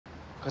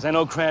Because I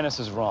know Kranis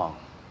is wrong,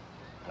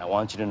 and I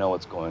want you to know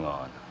what's going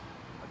on.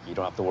 But you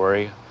don't have to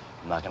worry.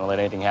 I'm not gonna let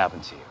anything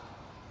happen to you.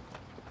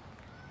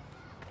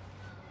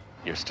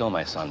 You're still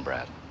my son,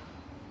 Brad.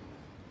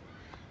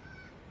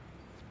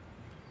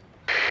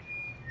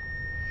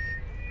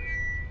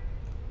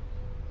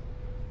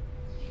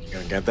 You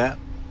gonna get that?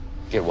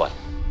 Get what?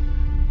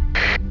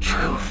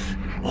 Truth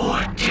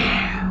or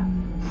dare,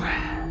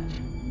 Brad.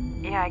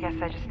 Yeah, I guess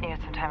I just needed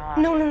some time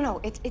alone.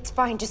 No. It's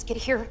fine. Just get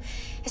here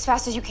as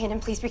fast as you can,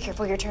 and please be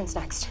careful. Your turn's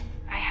next.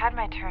 I had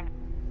my turn.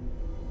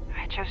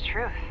 I chose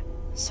truth.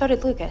 So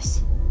did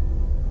Lucas.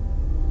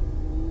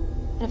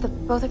 And if the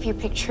both of you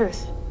pick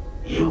truth...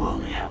 You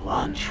only have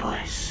one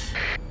choice.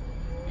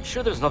 You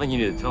sure there's nothing you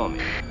need to tell me?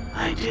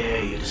 I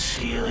dare you to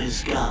steal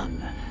his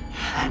gun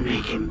and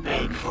make him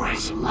beg for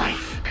his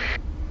life.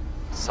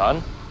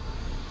 Son?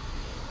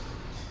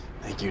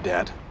 Thank you,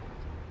 Dad.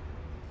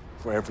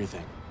 For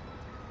everything.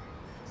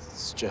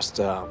 It's just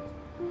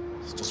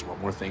one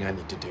more thing I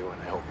need to do,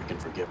 and I hope you can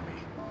forgive me.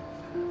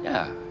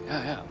 Yeah,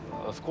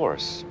 of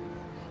course.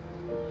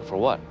 For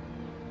what?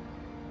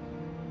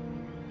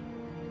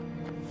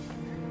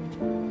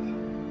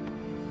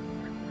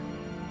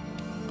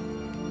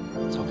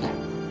 It's okay.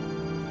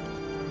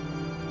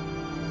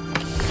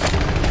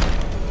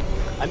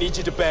 I need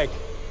you to beg.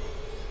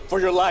 For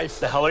your life.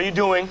 The hell are you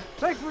doing?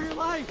 Beg for your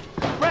life!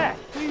 Brad,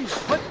 please,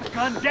 put the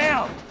gun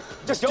down!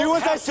 Just do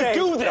as I say,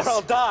 do this. or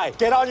I'll die.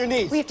 Get on your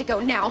knees. We have to go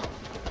now.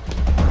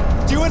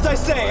 Do as I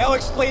say. I'll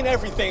explain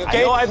everything, okay?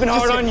 I know I've been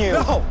hard Just- on you.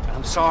 No!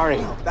 I'm sorry.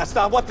 No, that's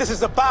not what this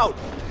is about.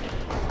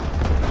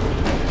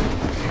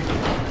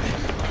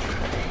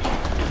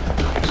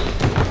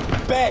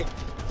 Beg.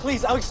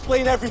 Please, I'll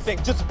explain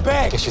everything. Just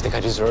beg. I guess you think I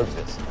deserve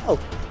this. No.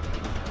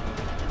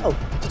 No.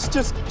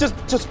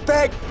 Just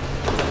beg.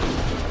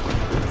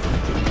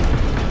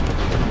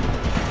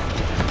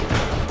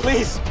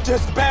 Please,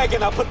 just beg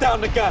and I'll put down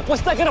the gun.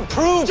 What's that gonna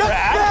prove, Just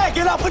Brad? beg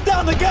and I'll put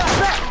down the gun.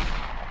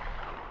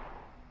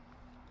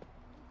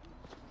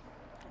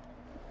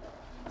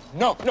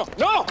 No!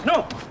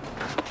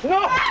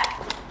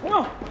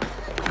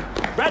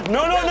 Brad,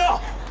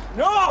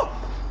 no!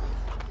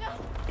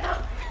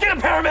 Get a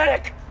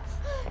paramedic!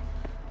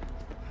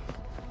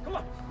 Come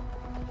on.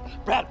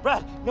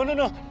 Brad,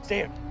 no. Stay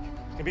here.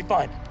 It's gonna be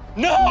fine.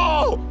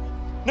 No!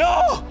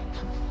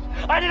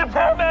 I need a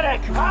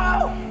paramedic!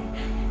 Ow!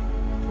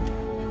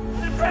 I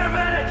need a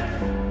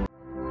paramedic!